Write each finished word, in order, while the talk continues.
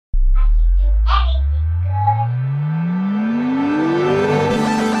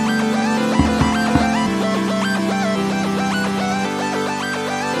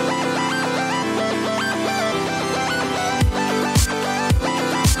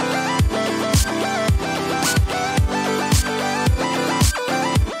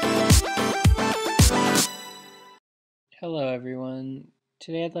everyone.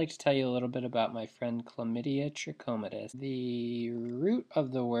 Today I'd like to tell you a little bit about my friend Chlamydia Trachomatis. The root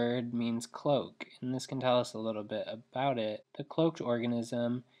of the word means cloak, and this can tell us a little bit about it. The cloaked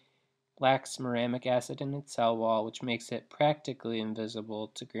organism lacks muramic acid in its cell wall, which makes it practically invisible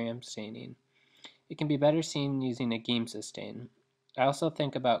to gram staining. It can be better seen using a Giemsa stain. I also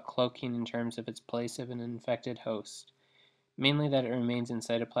think about cloaking in terms of its place of an infected host, mainly that it remains in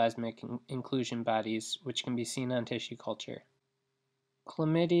cytoplasmic inclusion bodies, which can be seen on tissue culture.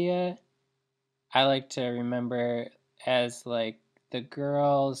 Chlamydia, I like to remember as like the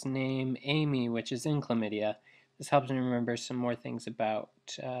girl's name Amy, which is in chlamydia. This helps me remember some more things about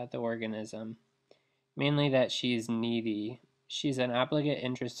the organism, mainly that she's needy. She's an obligate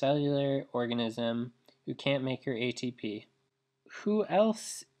intracellular organism who can't make her ATP. Who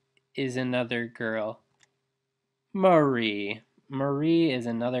else is another girl? Marie. Marie is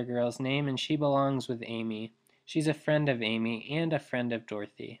another girl's name, and she belongs with Amy. She's a friend of Amy and a friend of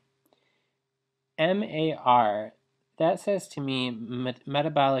Dorothy. MAR, that says to me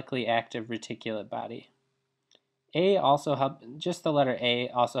metabolically active reticulate body. Just the letter A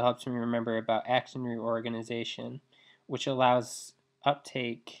also helps me remember about actin reorganization, which allows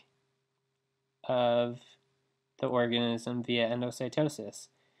uptake of the organism via endocytosis.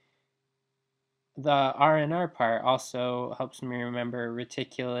 The RNR part also helps me remember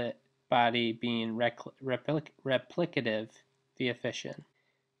reticulate body being replicative via fission.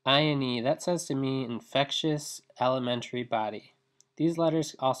 INE, that says to me infectious elementary body. These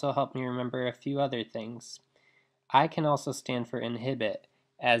letters also help me remember a few other things. I can also stand for inhibit,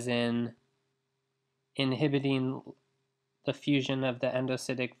 as in inhibiting the fusion of the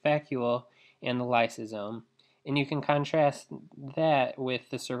endocytic vacuole and the lysosome. And you can contrast that with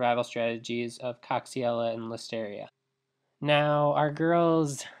the survival strategies of Coxiella and Listeria. Now, our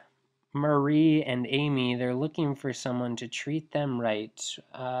girls Marie and Amy, they're looking for someone to treat them right.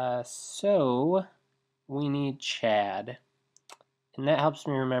 So we need Chad. And that helps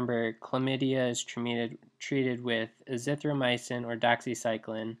me remember chlamydia is treated with azithromycin or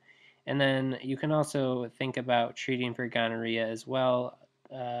doxycycline. And then you can also think about treating for gonorrhea as well,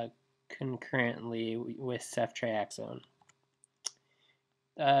 concurrently with ceftriaxone.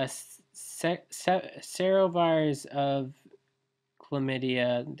 Serovars of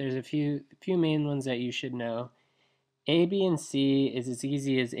chlamydia, there's a few main ones that you should know. A, B, and C is as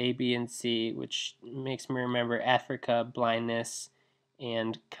easy as A, B, and C, which makes me remember Africa, blindness,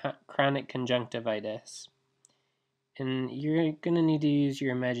 and chronic conjunctivitis. And you're going to need to use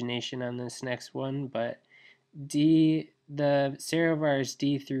your imagination on this next one, but D, the serovars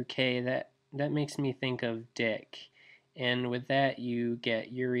D through K, that makes me think of dick. And with that, you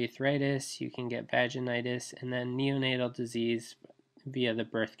get urethritis, you can get vaginitis, and then neonatal disease via the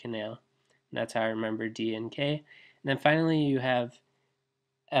birth canal. And that's how I remember D and K. And then finally, you have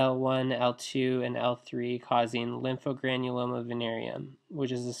L1, L2, and L3 causing lymphogranuloma venereum,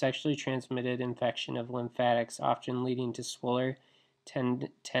 which is a sexually transmitted infection of lymphatics, often leading to swollen,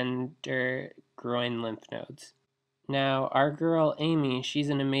 tender groin lymph nodes. Now, our girl Amy, she's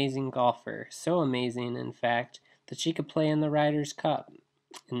an amazing golfer. So amazing, in fact, that she could play in the Ryder's Cup.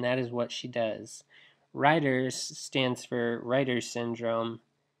 And that is what she does. Ryder's stands for Ryder's syndrome,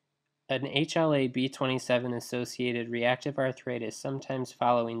 an HLA-B27 associated reactive arthritis, sometimes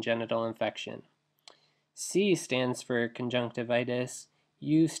following genital infection. C stands for conjunctivitis,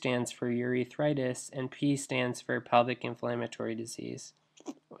 U stands for urethritis, and P stands for pelvic inflammatory disease.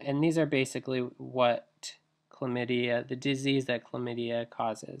 And these are basically what chlamydia, the disease that chlamydia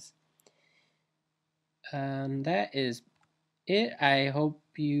causes. That is it. I hope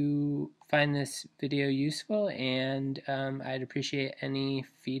you find this video useful, and I'd appreciate any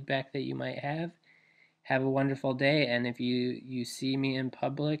feedback that you might have. Have a wonderful day, and if you see me in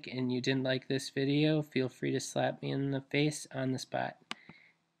public and you didn't like this video, feel free to slap me in the face on the spot.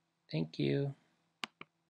 Thank you.